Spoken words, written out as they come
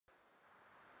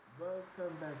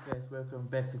Welcome back, guys. Welcome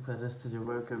back to Quarter Studio.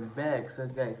 Welcome back. So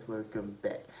guys, welcome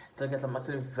back. So guys, I'm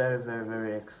actually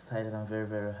very excited. I'm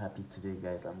very happy today,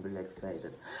 guys. I'm really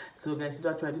excited. So guys, today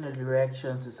I'm doing a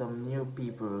reaction to some new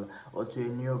people or to a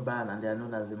new band, and they are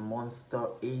known as the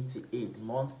Moonstar88.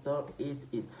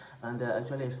 Moonstar88, and they're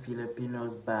actually a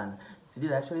Filipinos band. Today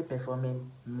they're actually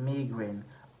performing Migraine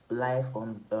live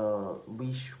on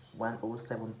Wish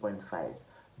 107.5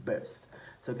 burst.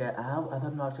 So guys, I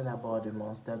don't know actually about the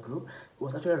Monster group. It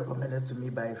was actually recommended to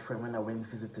me by a friend when I went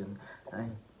visiting,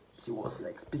 and he was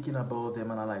like speaking about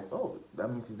them, and I'm like, oh, that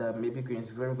means that maybe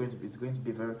it's going to be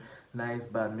a very nice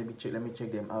band. Maybe let me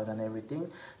check them out and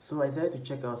everything. So I decided to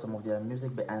check out some of their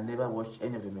music, but I never watched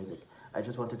any of the music. I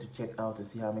just wanted to check out to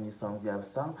see how many songs they have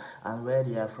sung and where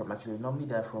they are from. Actually, normally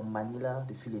they are from Manila,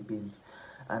 the Philippines,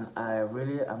 and I'm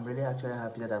really actually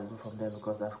happy that I was from there,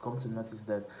 because I've come to notice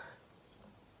that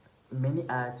many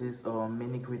artists or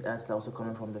many great artists are also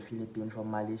coming from the Philippines, from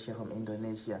Malaysia, from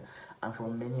Indonesia, and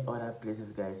from many other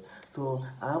places, guys. So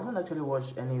I haven't actually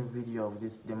watched any video of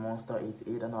this, the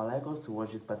Moonstar88, and I'd like us to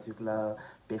watch this particular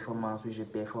performance which they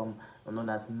perform, known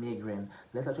as Migraine.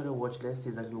 Let's actually watch. Let's see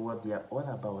exactly what they are all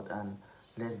about, and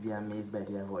let's be amazed by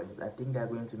their voices. I think they're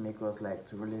going to make us like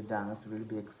to really dance, to really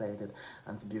be excited,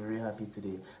 and to be really happy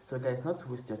today. So guys, not to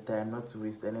waste your time, not to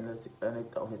waste any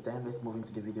of your time, let's move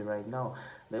into the video right now.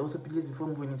 Also, please, before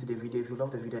moving into the video, if you love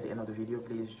the video, at the end of the video,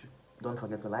 please don't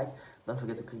forget to like, don't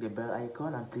forget to click the bell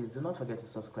icon, and please do not forget to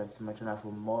subscribe to my channel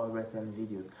for more wrestling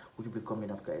videos which will be coming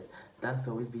up, guys. Thanks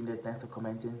for always being there, thanks for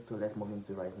commenting. So let's move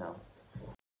into right now.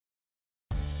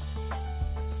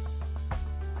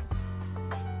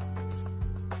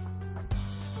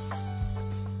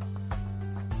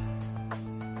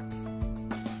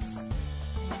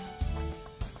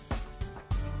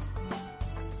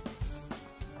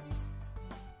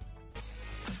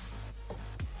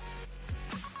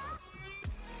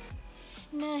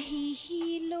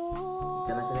 Nahihilo.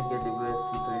 Can actually get the words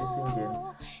she's already singing.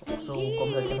 So we'll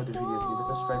come back to the video. Please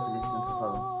let us try to listen to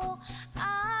her.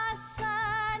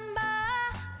 Asan ba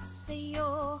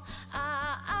sa'yo?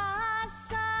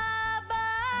 Aasa ba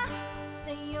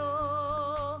sa'yo?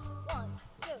 1,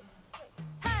 2, 3,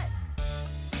 hey!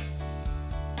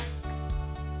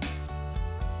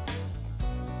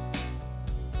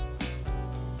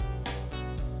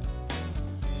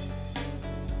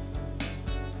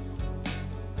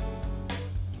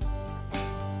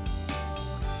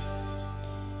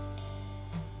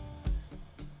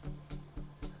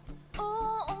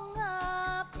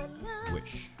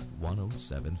 Wish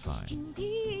 107.5.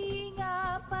 Hindi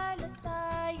nga pala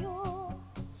tayo,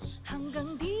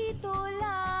 hanggang dito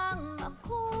lang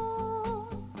ako,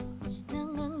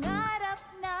 nangangarap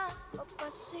na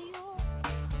mapasayo.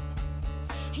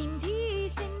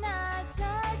 Hindi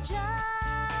sinasadya,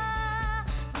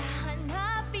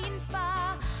 nahanapin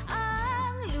pa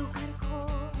ang lugar ko.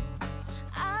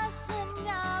 Asan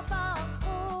nga ba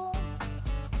ako?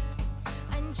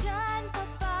 Andyan pa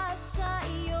ba sa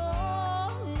iyo?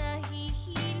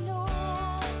 Nahihilo.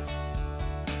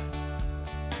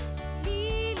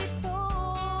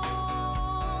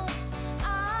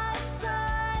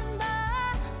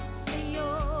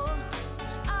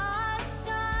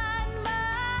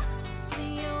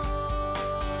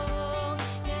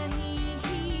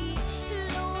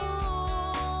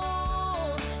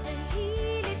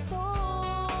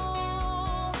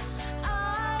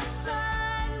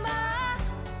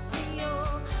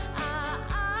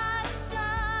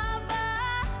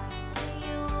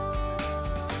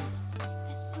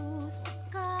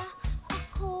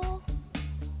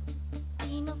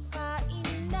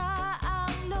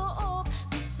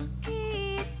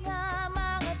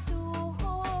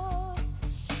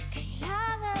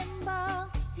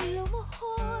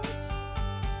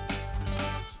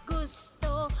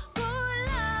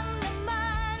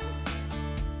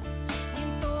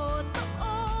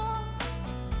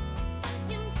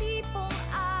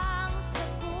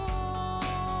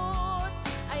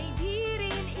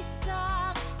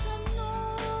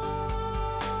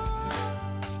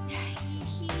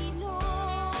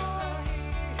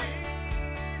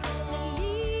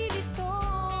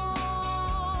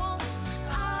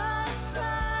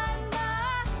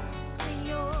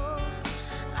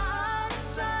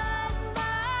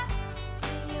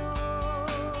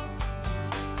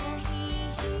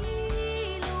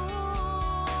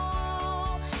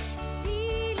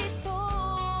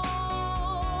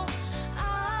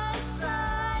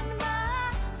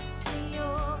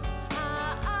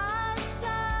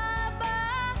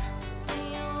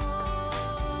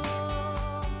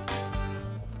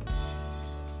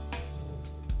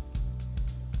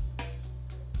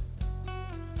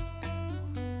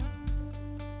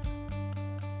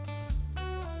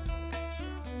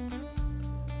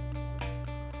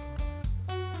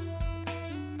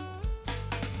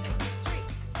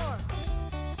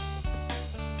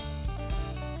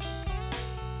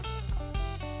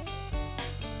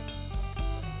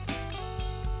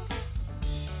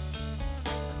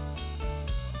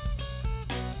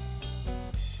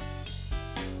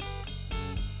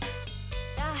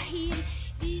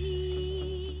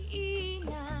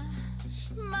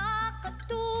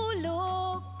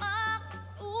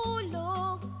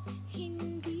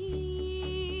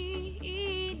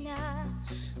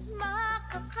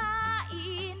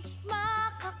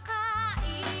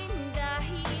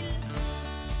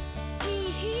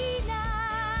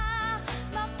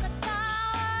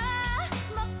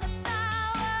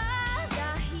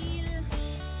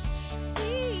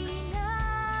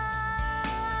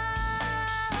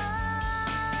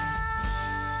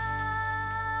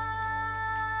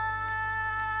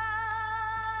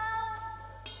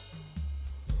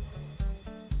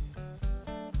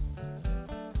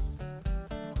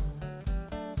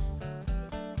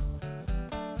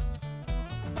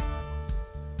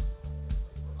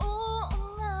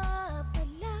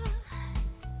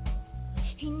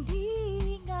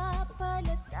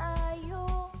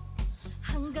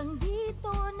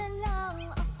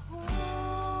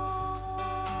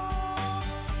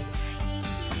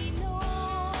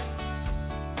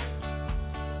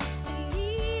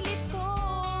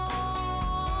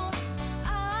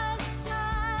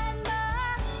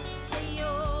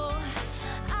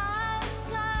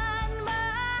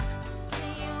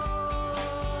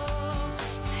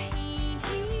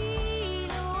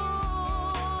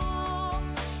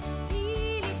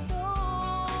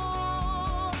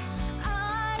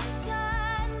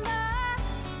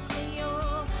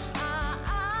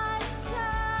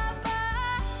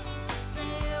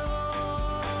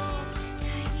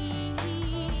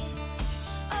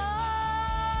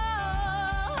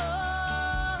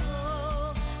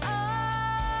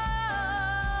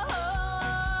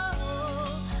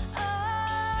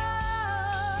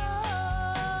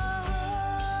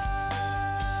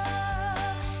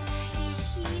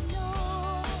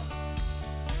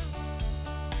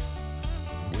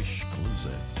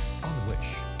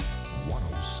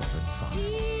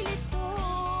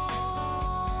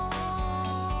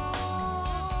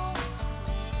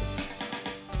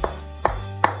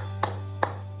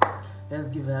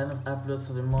 give a hand of applause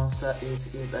to the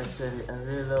Moonstar88. Actually, I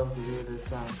really love the way they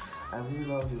song. I really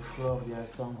love the flow of their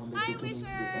song from the beginning to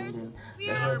the ending. We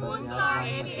The are head that they have one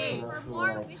Moonstar88. particular For flow, more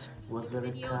like, wish was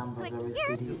very videos, calm, was very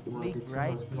steady. It was, the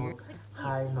tune was not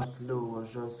high, not low,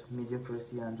 was just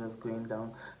mediocrity and just going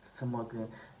down smoothly.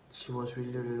 She was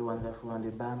really, really wonderful, and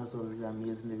the band was really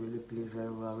amazing. They really played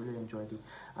very well. I really enjoyed it,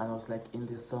 and I was like, in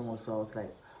this song also, I was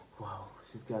like, wow,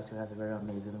 she's actually has a very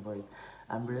amazing voice.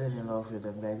 I'm really in love with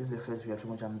them, guys. This is the first reaction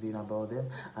which I'm doing about them,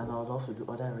 and I would love to do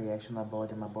other reaction about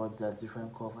them, about their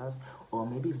different covers, or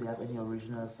maybe if they have any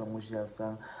original song which they have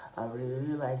sung. I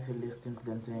really like to listen to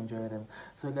them, to enjoy them.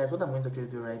 So guys, what I'm going to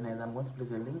do right now is I'm going to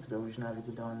place a link to the original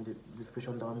video down in the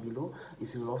description down below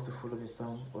if you love to follow the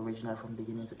song original from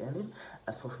beginning to ending.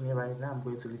 As for me right now, I'm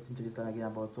going to listen to this song again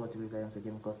about 30 times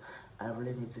again, because I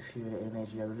really need to feel the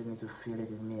energy. I really need to feel it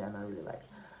in me, and I really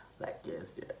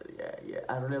yes, yeah.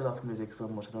 I really love music so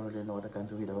much. I don't really know what I can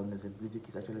do without music. Music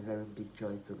is actually a very big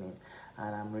joy to me,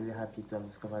 and I'm really happy to have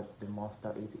discovered the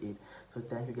Moonstar88. So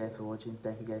thank you guys for watching.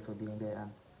 Thank you guys for being there,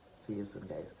 and see you soon,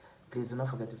 guys. Please do not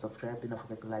forget to subscribe. Do not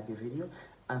forget to like the video,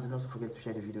 and do not forget to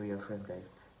share the video with your friends,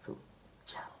 guys. So,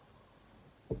 ciao.